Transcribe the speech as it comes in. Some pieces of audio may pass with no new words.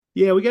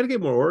Yeah, we got to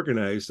get more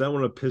organized. I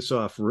don't want to piss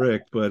off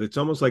Rick, but it's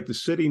almost like the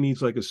city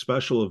needs like a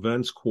special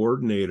events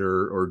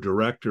coordinator or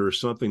director or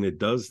something that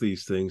does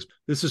these things.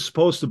 This is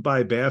supposed to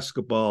buy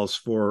basketballs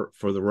for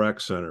the rec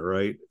center,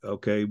 right?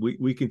 Okay,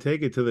 we can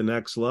take it to the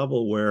next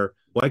level where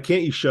why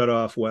can't you shut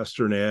off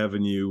Western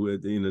Avenue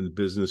in the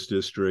business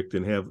district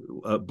and have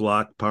a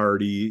block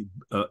party,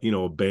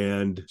 a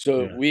band?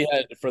 So Yeah. we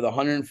had for the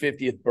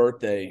 150th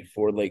birthday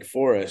for Lake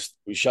Forest,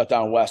 we shut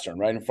down Western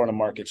right in front of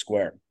Market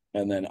Square.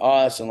 And then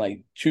us and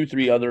like two,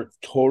 three other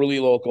totally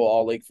local,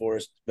 all Lake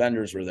Forest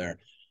vendors were there.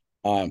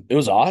 It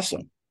was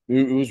awesome.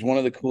 It was one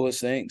of the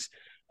coolest things.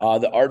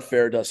 The art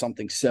fair does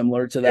something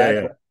similar to Yeah, that,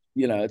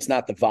 yeah. but it's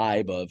not the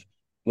vibe of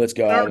let's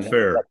go out Art and have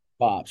fair.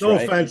 pops, No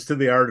right? offense to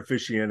the art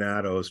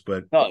aficionados,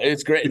 but No,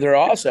 it's great. They're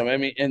awesome. I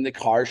mean, and the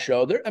car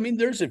show. There, I mean,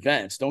 there's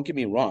events. Don't get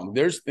me wrong.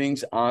 There's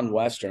things on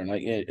Western,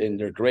 like, and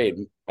they're great.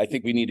 I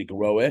think we need to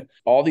grow it.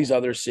 All these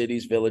other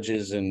cities,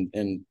 villages,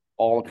 and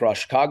all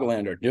across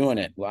Chicagoland are doing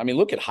it. I mean,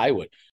 look at Highwood.